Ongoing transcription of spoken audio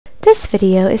This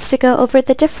video is to go over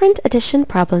the different addition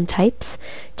problem types,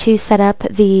 to set up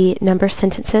the number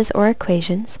sentences or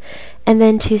equations, and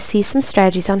then to see some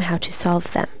strategies on how to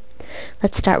solve them.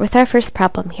 Let's start with our first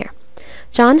problem here.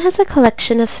 John has a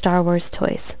collection of Star Wars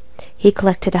toys. He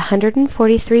collected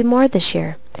 143 more this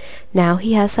year. Now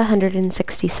he has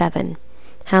 167.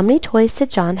 How many toys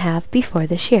did John have before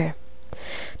this year?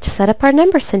 To set up our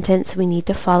number sentence, we need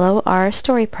to follow our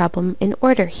story problem in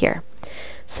order here.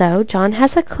 So, John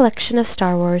has a collection of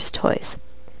Star Wars toys.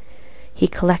 He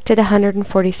collected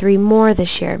 143 more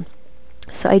this year.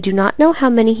 So I do not know how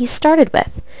many he started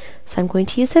with. So I'm going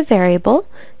to use a variable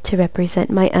to represent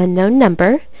my unknown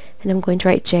number, and I'm going to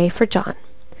write J for John.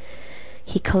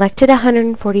 He collected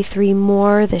 143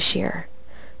 more this year.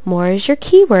 More is your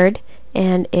keyword,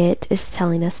 and it is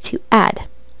telling us to add.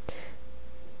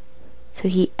 So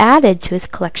he added to his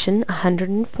collection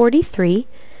 143,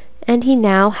 and he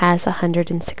now has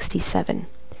 167.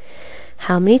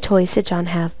 How many toys did John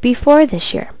have before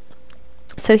this year?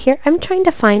 So here I'm trying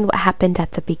to find what happened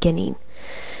at the beginning.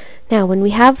 Now when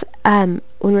we're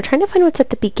trying to find what's at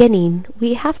the beginning,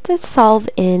 we have to solve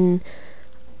in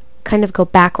kind of go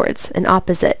backwards, an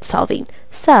opposite solving.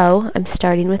 So I'm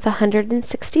starting with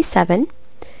 167,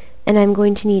 and I'm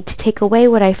going to need to take away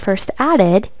what I first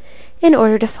added in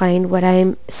order to find what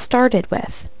I started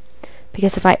with.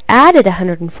 Because if I added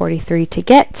 143 to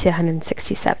get to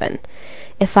 167,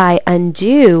 if I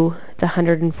undo the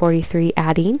 143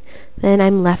 adding, then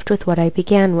I'm left with what I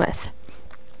began with.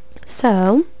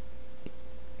 So,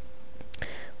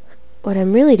 what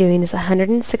I'm really doing is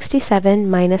 167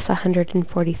 minus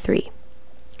 143.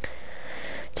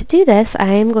 To do this,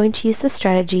 I am going to use the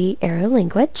strategy arrow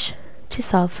language to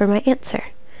solve for my answer.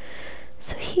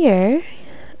 So here,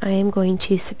 I am going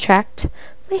to subtract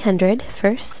my 100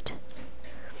 first,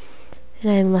 and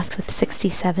I'm left with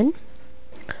 67.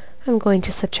 I'm going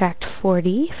to subtract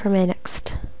 40 for my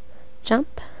next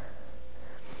jump,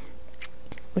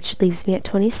 which leaves me at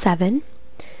 27.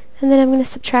 And then I'm going to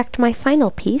subtract my final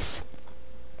piece,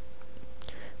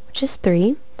 which is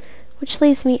 3, which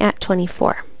leaves me at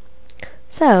 24.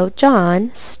 So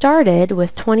John started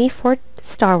with 24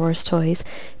 Star Wars toys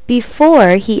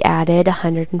before he added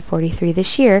 143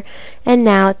 this year, and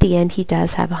now at the end he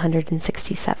does have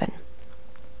 167.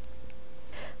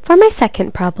 For my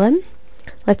second problem,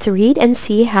 let's read and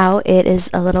see how it is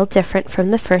a little different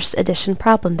from the first addition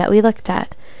problem that we looked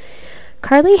at.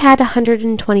 Carly had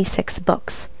 126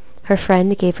 books. Her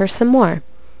friend gave her some more.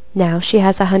 Now she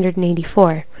has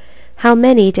 184. How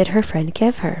many did her friend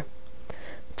give her?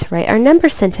 To write our number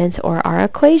sentence or our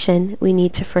equation, we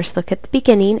need to first look at the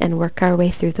beginning and work our way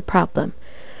through the problem.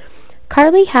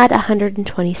 Carly had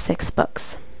 126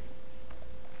 books.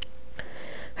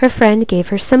 Her friend gave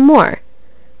her some more.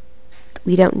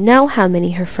 We don't know how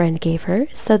many her friend gave her,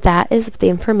 so that is the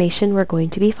information we're going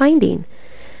to be finding.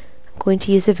 I'm going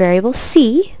to use a variable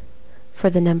c for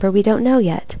the number we don't know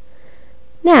yet.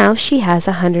 Now she has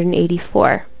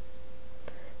 184.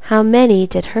 How many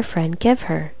did her friend give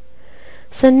her?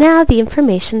 So now the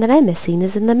information that I'm missing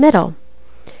is in the middle.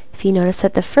 If you notice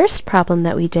that the first problem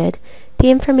that we did, the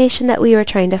information that we were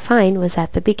trying to find was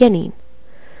at the beginning.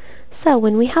 So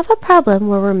when we have a problem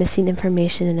where we're missing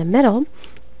information in the middle,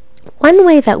 one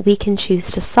way that we can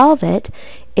choose to solve it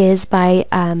is by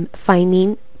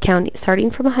starting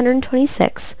from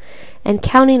 126 and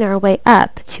counting our way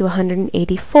up to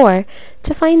 184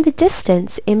 to find the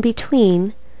distance in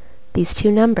between these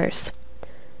two numbers.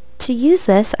 To use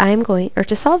this,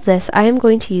 to solve this, I am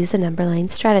going to use a number line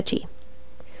strategy.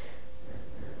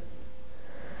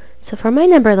 So for my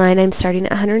number line, I'm starting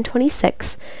at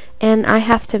 126, and I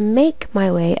have to make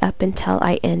my way up until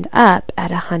I end up at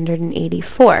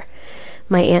 184.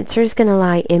 My answer is going to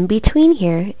lie in between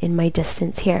here in my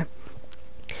distance here.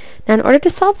 Now in order to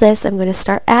solve this, I'm going to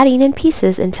start adding in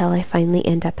pieces until I finally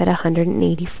end up at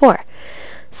 184.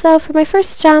 So for my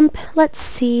first jump, let's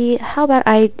see, how about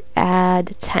I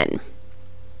add 10?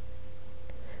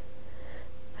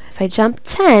 If I jump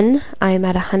 10, I'm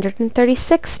at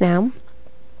 136 now.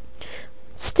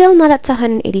 Still not up to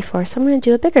 184, so I'm going to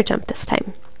do a bigger jump this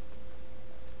time.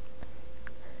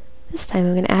 This time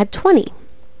I'm going to add 20.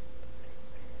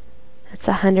 That's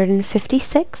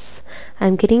 156.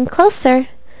 I'm getting closer.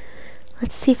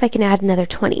 Let's see if I can add another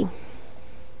 20.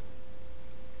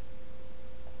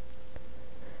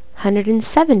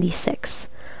 176.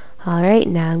 Alright,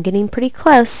 now I'm getting pretty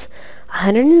close.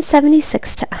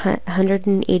 176 to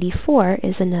 184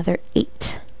 is another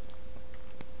 8.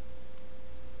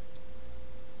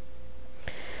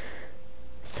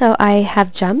 So I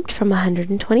have jumped from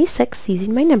 126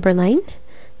 using my number line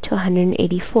to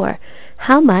 184.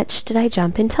 How much did I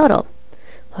jump in total?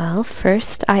 Well,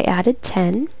 first I added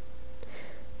 10,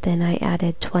 then I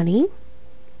added 20,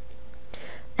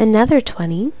 another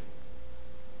 20,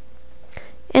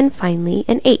 and finally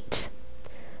an 8.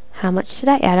 How much did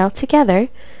I add all together?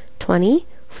 20,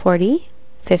 40,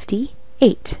 50,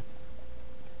 8.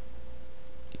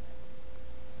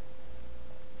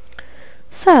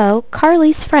 So,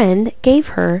 Carly's friend gave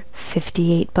her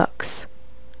 58 books.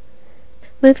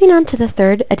 Moving on to the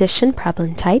third addition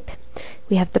problem type,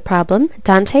 we have the problem,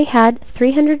 Dante had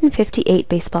 358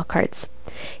 baseball cards.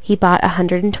 He bought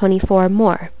 124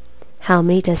 more. How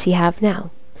many does he have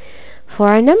now? For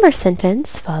our number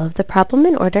sentence, follow the problem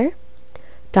in order.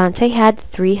 Dante had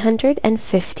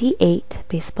 358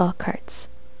 baseball cards.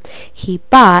 He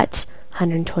bought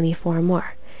 124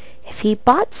 more. If he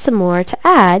bought some more to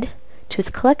add to his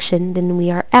collection, then we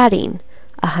are adding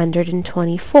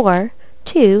 124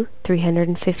 to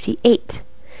 358.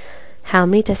 How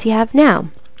many does he have now?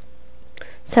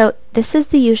 So this is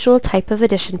the usual type of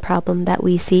addition problem that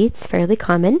we see. It's fairly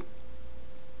common.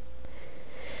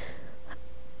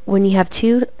 When you have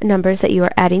two numbers that you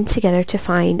are adding together to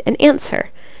find an answer.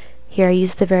 Here I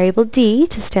use the variable d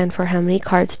to stand for how many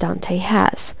cards Dante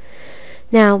has.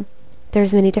 Now,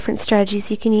 there's many different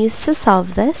strategies you can use to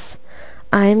solve this.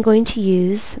 I'm going to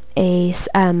use a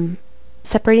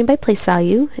separating by place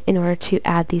value in order to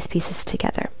add these pieces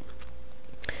together.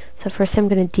 So first I'm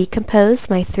going to decompose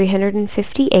my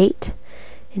 358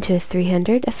 into a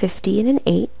 300, a 50, and an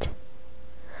 8,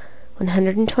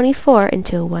 124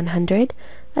 into a 100,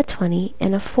 a 20,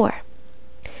 and a 4.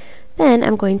 Then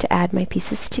I'm going to add my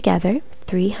pieces together.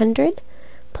 300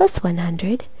 plus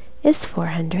 100 is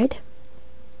 400.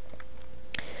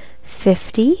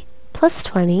 50 plus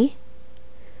 20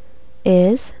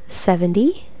 is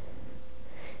 70.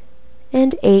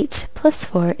 And 8 plus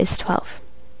 4 is 12.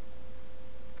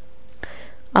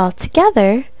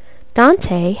 Altogether,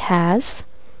 Dante has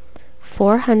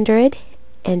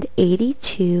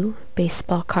 482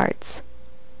 baseball cards.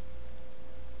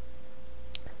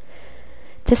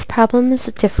 This problem is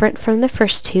different from the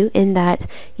first two in that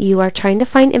you are trying to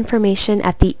find information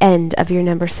at the end of your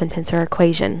number sentence or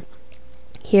equation.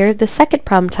 Here, the second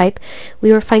problem type,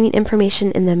 we were finding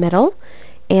information in the middle,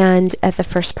 and at the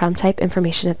first problem type,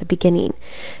 information at the beginning.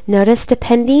 Notice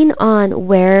depending on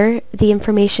where the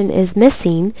information is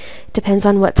missing, depends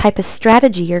on what type of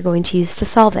strategy you're going to use to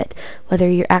solve it. Whether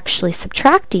you're actually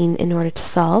subtracting in order to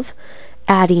solve,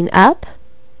 adding up,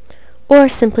 or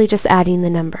simply just adding the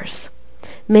numbers.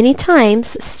 Many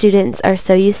times, students are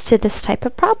so used to this type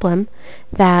of problem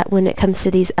that when it comes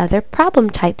to these other problem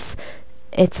types,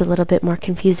 it's a little bit more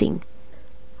confusing.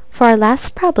 For our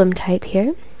last problem type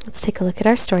here, let's take a look at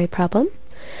our story problem.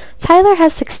 Tyler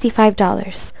has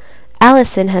 $65.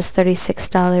 Allison has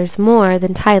 $36 more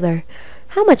than Tyler.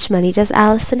 How much money does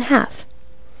Allison have?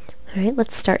 Alright,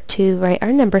 let's start to write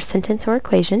our number sentence or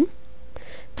equation.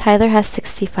 Tyler has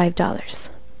 $65.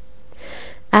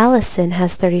 Allison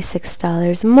has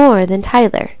 $36 more than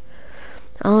Tyler.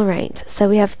 Alright, so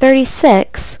we have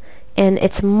 36, and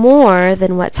it's more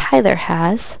than what Tyler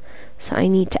has. So I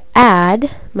need to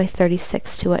add my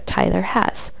 36 to what Tyler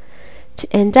has to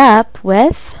end up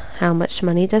with how much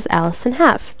money does Allison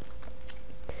have.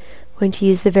 I'm going to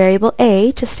use the variable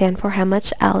a to stand for how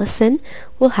much Allison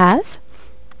will have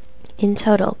in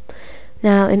total.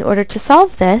 Now, in order to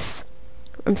solve this,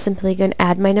 I'm simply going to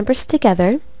add my numbers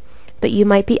together, but you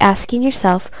might be asking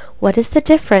yourself, what is the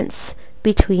difference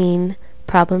between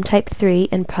problem type 3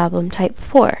 and problem type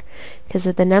 4? Because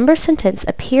the number sentence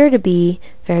appear to be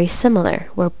very similar.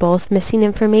 We're both missing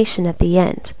information at the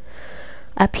end.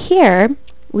 Up here,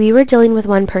 we were dealing with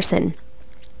one person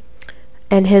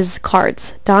and his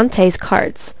cards, Dante's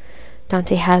cards.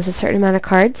 Dante has a certain amount of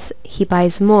cards, he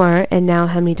buys more, and now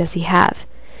how many does he have?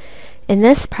 In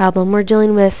this problem, we're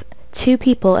dealing with two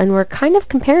people and we're kind of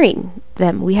comparing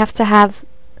them. We have to have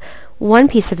one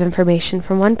piece of information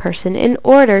from one person in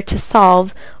order to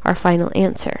solve our final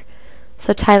answer.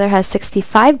 So Tyler has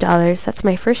 $65, that's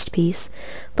my first piece,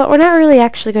 but we're not really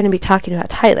actually going to be talking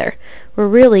about Tyler. We're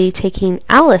really taking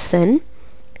Allison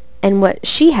and what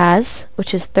she has,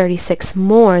 which is 36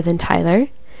 more than Tyler,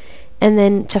 and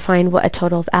then to find what a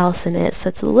total of Allison is. So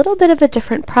it's a little bit of a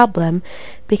different problem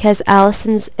because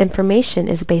Allison's information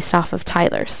is based off of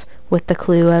Tyler's with the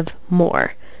clue of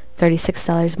more,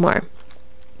 $36 more.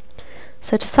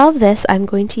 So to solve this, I'm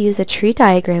going to use a tree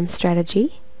diagram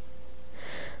strategy.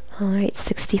 Alright,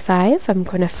 65. I'm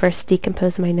going to first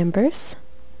decompose my numbers.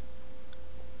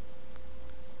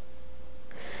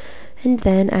 And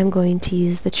then I'm going to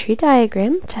use the tree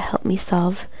diagram to help me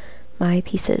solve my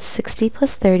pieces. 60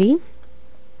 plus 30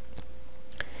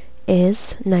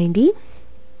 is 90.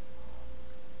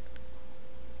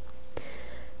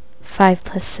 5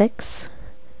 plus 6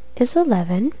 is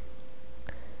 11,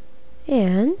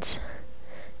 and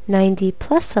 90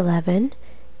 plus 11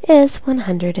 is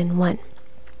 101.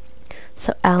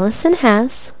 So Allison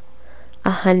has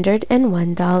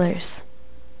 $101.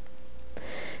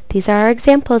 These are our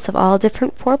examples of all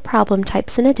different 4 problem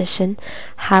types in addition,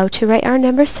 how to write our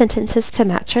number sentences to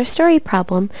match our story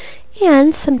problem,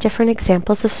 and some different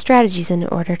examples of strategies in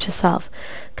order to solve.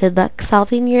 Good luck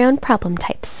solving your own problem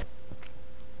types.